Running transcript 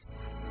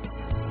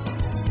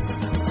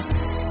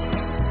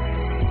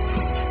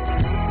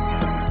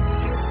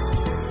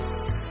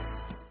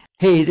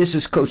Hey, this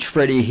is Coach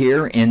Freddie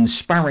here,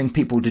 inspiring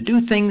people to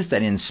do things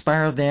that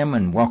inspire them,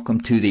 and welcome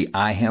to the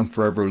iHemp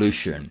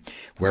Revolution,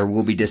 where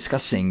we'll be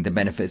discussing the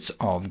benefits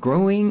of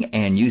growing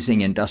and using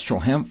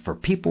industrial hemp for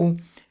people,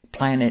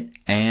 planet,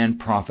 and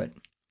profit,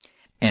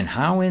 and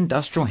how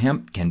industrial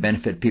hemp can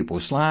benefit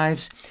people's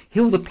lives,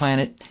 heal the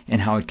planet,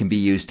 and how it can be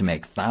used to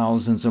make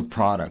thousands of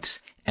products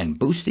and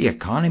boost the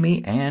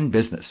economy and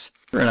business.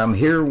 And I'm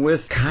here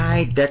with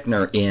Kai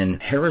Degner in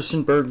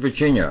Harrisonburg,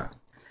 Virginia.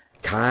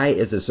 Kai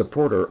is a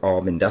supporter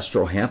of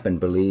industrial hemp and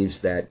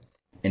believes that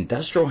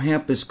industrial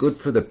hemp is good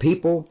for the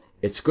people,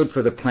 it's good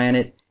for the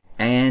planet,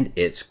 and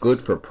it's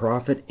good for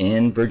profit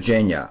in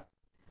Virginia.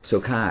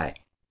 So Kai,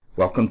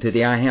 welcome to the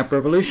iHemp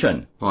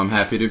Revolution. Well, I'm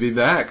happy to be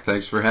back.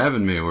 Thanks for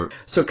having me.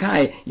 So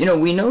Kai,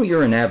 we know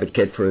you're an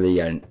advocate for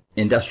the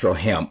industrial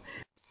hemp.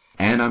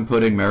 And I'm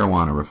putting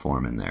marijuana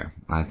reform in there.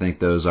 I think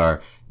those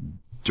are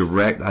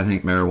direct. I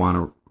think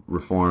marijuana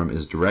reform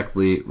is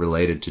directly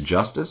related to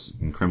justice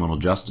and criminal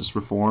justice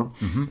reform,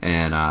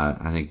 and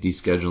I think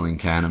descheduling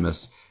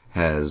cannabis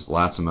has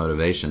lots of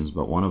motivations,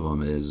 but one of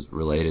them is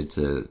related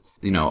to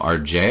our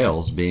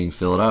jails being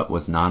filled up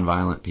with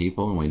nonviolent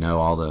people, and we know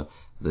all the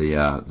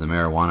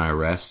marijuana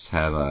arrests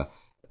have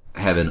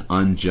an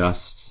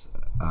unjust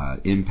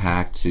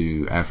impact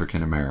to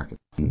African Americans.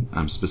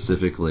 I'm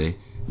specifically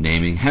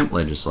naming hemp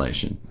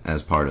legislation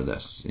as part of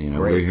this.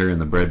 We're here in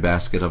the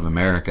breadbasket of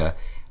America.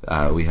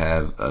 We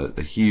have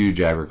a huge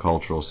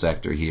agricultural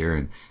sector here,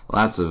 and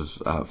lots of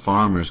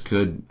farmers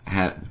could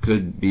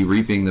be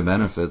reaping the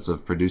benefits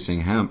of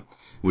producing hemp,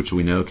 which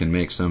we know can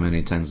make so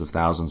many tens of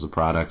thousands of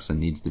products and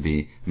needs to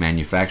be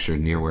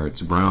manufactured near where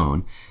it's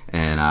grown.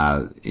 And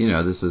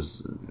this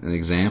is an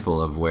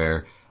example of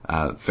where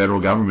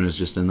federal government is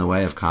just in the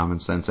way of common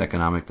sense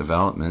economic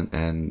development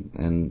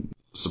and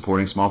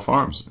supporting small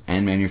farms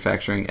and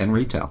manufacturing and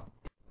retail.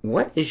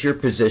 What is your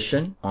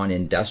position on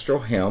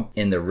industrial hemp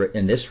in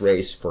this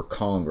race for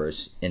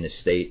Congress in the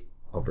state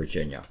of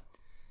Virginia?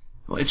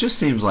 Well, it just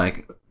seems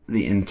like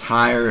the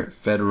entire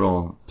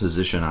federal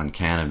position on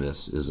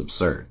cannabis is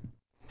absurd.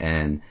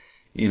 And,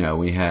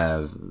 we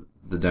have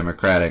the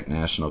Democratic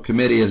National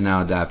Committee has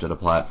now adopted a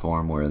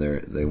platform where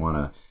they want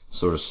to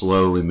sort of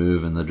slowly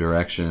move in the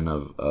direction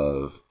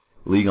of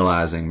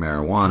legalizing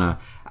marijuana.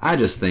 I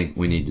just think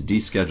we need to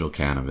deschedule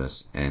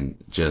cannabis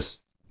and just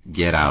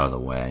get out of the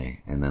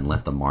way and then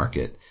let the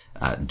market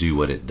do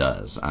what it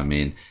does. I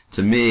mean,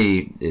 to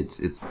me, it's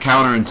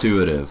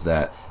counterintuitive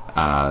that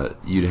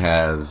you'd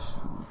have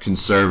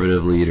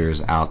conservative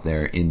leaders out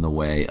there in the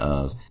way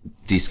of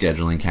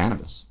descheduling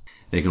cannabis.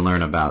 They can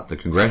learn about the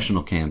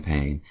congressional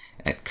campaign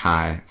at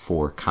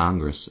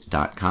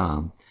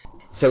kaiforcongress.com.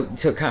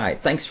 So Kai,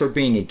 thanks for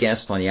being a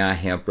guest on the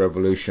iHemp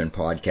Revolution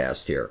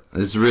podcast here.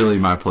 It's really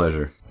my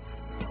pleasure.